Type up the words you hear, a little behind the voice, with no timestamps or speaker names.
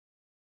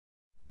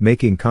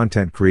making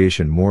content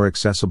creation more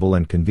accessible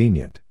and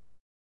convenient.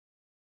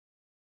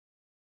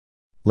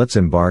 Let's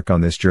embark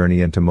on this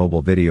journey into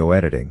mobile video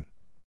editing.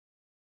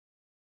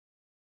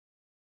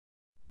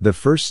 The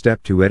first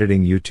step to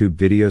editing YouTube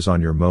videos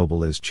on your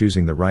mobile is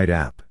choosing the right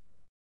app.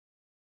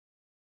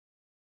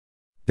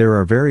 There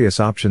are various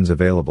options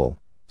available,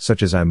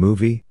 such as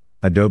iMovie,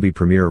 Adobe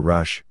Premiere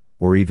Rush,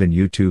 or even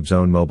YouTube's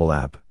own mobile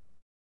app.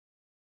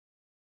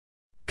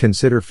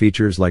 Consider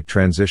features like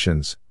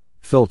transitions,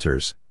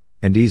 filters,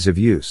 and ease of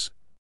use.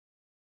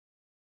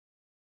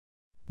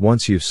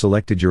 Once you've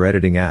selected your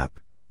editing app,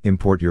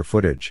 import your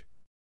footage.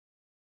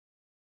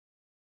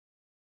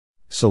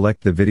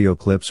 Select the video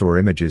clips or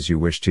images you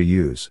wish to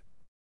use.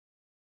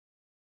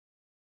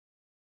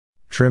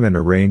 Trim and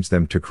arrange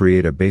them to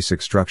create a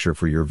basic structure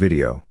for your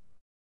video.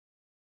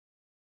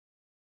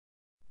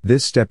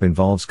 This step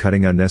involves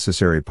cutting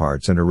unnecessary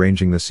parts and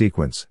arranging the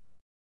sequence.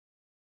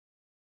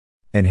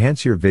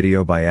 Enhance your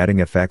video by adding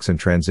effects and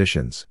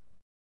transitions.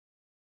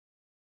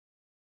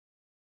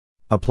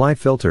 Apply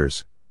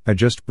filters,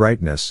 adjust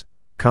brightness,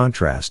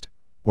 contrast,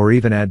 or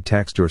even add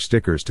text or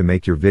stickers to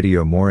make your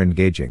video more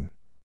engaging.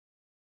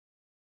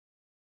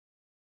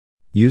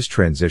 Use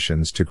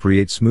transitions to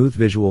create smooth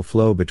visual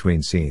flow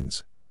between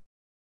scenes.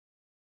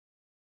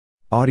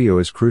 Audio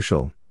is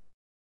crucial.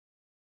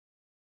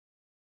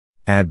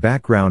 Add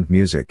background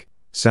music,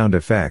 sound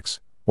effects,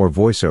 or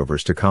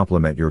voiceovers to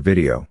complement your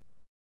video.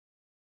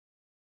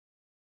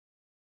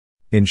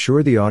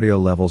 Ensure the audio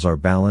levels are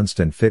balanced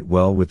and fit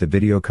well with the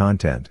video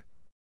content.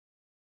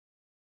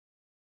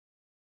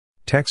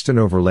 Text and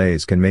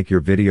overlays can make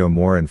your video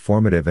more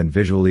informative and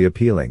visually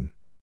appealing.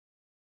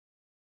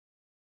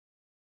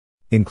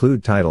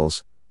 Include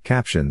titles,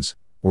 captions,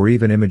 or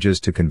even images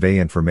to convey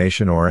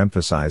information or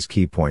emphasize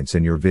key points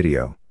in your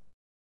video.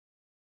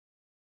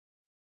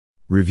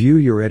 Review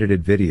your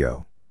edited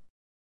video.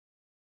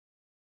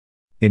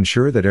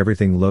 Ensure that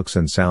everything looks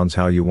and sounds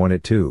how you want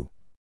it to.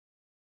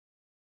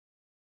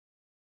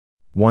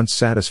 Once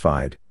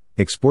satisfied,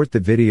 export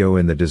the video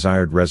in the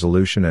desired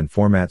resolution and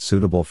format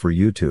suitable for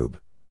YouTube.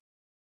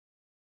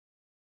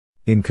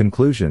 In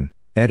conclusion,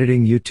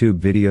 editing YouTube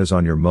videos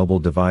on your mobile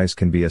device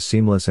can be a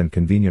seamless and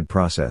convenient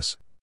process.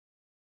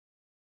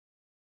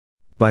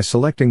 By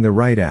selecting the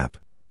right app,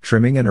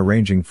 trimming and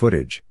arranging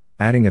footage,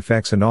 adding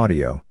effects and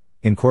audio,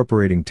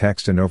 incorporating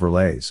text and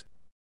overlays,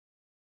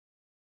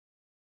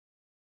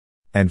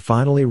 and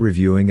finally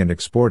reviewing and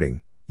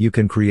exporting, you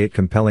can create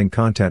compelling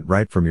content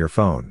right from your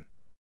phone.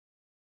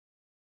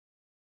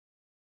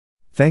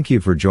 Thank you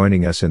for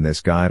joining us in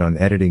this guide on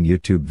editing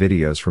YouTube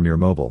videos from your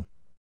mobile.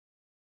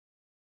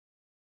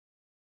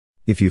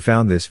 If you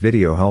found this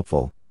video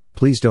helpful,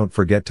 please don't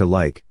forget to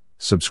like,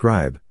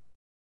 subscribe,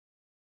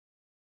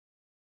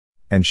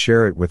 and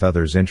share it with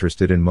others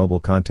interested in mobile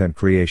content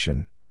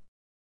creation.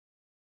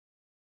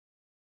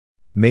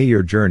 May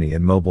your journey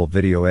in mobile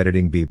video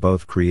editing be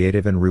both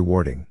creative and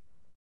rewarding.